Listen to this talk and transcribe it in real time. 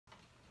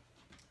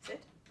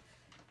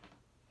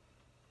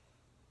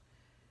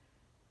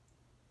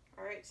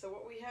Alright, so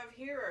what we have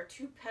here are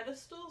 2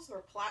 pedestals or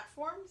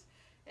platforms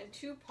and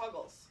 2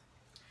 puggles.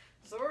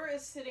 Zora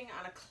is sitting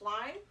on a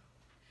climb.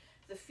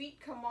 The feet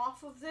come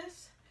off of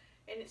this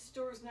and it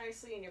stores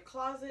nicely in your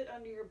closet,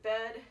 under your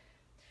bed.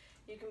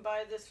 You can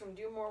buy this from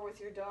Do More With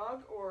Your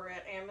Dog or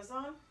at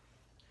Amazon.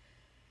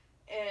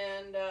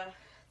 And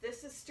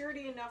this is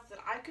sturdy enough that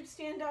I could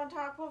stand on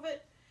top of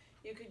it.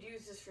 You could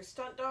use this for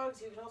stunt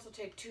dogs. You can also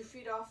take 2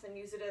 feet off and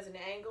use it as an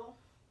angle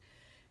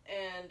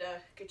and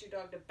get your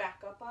dog to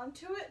back up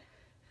onto it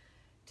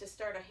to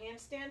start a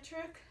handstand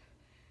trick.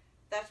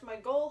 That's my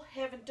goal.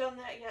 Haven't done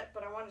that yet,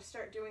 but I want to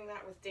start doing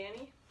that with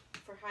Danny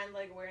for hind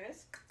leg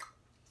awareness.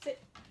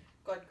 Sit.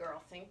 Good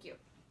girl. Thank you.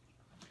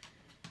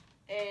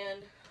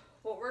 And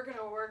what we're going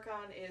to work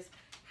on is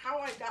how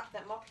I got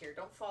them up here.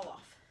 Don't fall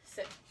off.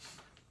 Sit.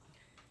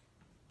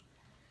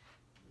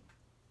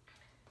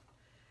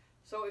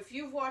 So if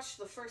you've watched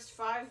the first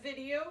 5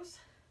 videos,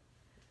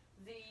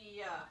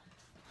 the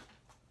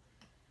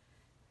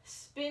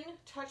spin,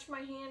 touch my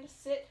hand,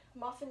 sit,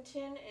 muffin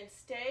tin, and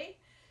stay,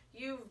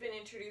 you've been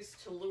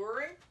introduced to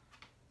luring.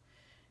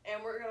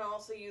 And we're going to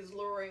also use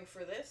luring for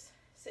this.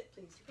 Sit,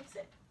 please. You can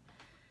sit.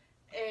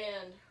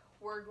 And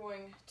we're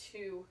going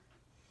to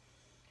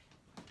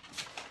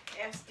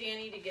ask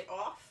Danny to get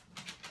off,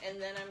 and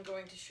then I'm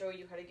going to show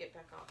you how to get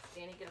back off.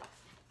 Danny, get off.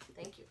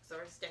 Thank you.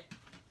 Zora, stay.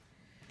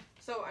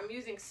 So I'm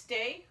using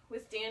stay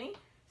with Danny.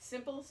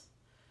 Simple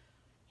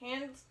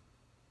hands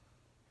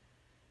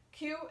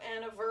cue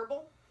and a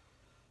verbal.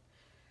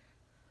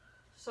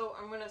 So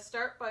I'm going to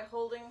start by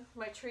holding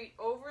my treat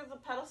over the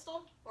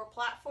pedestal or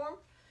platform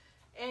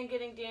and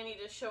getting Danny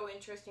to show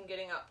interest in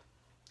getting up.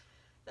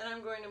 Then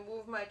I'm going to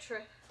move my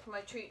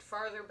treat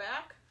farther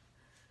back,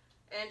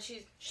 and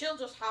she'll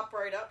just hop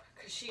right up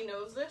because she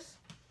knows this.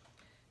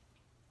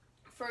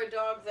 For a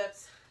dog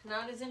that's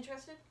not as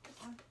interested,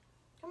 come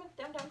on,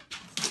 down, down.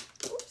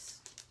 Oops.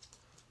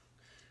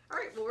 All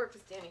right, we'll work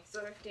with Danny.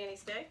 So Danny,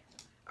 stay.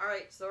 All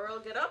right, Zora will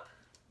get up,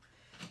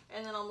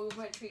 and then I'll move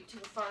my treat to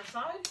the far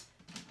side.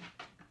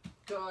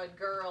 Good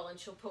girl, and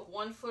she'll put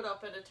 1 foot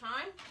up at a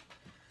time.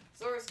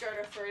 Zora's got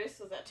arthritis,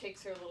 so that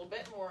takes her a little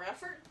bit more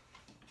effort.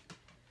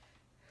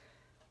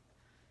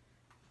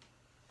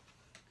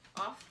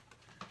 Off.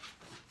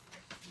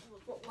 We'll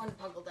put 1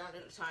 puggle down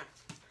at a time.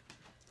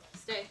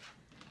 Stay.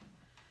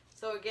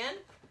 So again,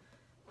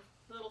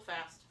 a little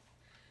fast.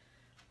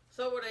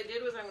 So what I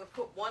did was I'm going to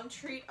put 1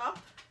 treat up,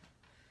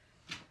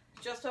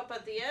 just up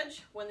at the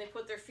edge. When they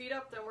put their feet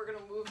up, then we're going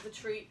to move the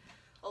treat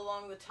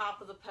along the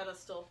top of the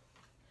pedestal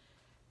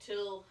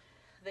till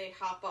they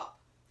hop up.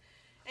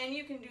 And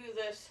you can do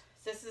this.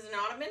 This is an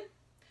ottoman.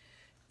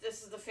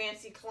 This is the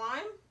fancy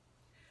climb.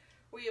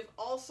 We have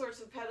all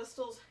sorts of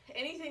pedestals.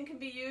 Anything can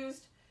be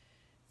used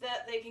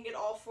that they can get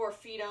all 4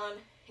 feet on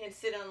and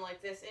sit on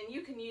like this. And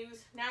you can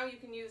use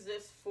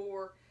this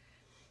for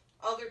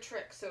other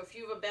tricks. So if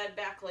you have a bad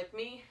back like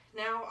me,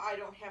 now I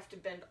don't have to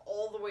bend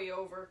all the way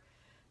over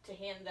to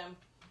hand them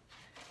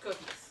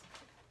cookies.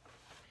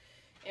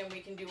 And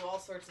we can do all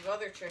sorts of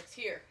other tricks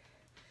here.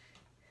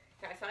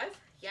 High five?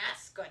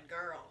 Yes, good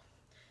girl.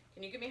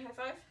 Can you give me a high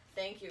five?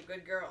 Thank you,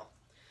 good girl.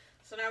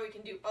 So now we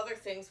can do other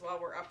things while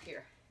we're up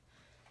here.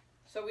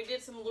 So we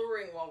did some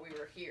luring while we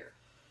were here.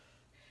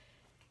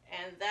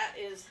 And that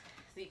is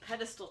the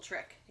pedestal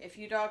trick. If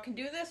your dog can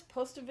do this,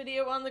 post a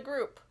video on the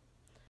group.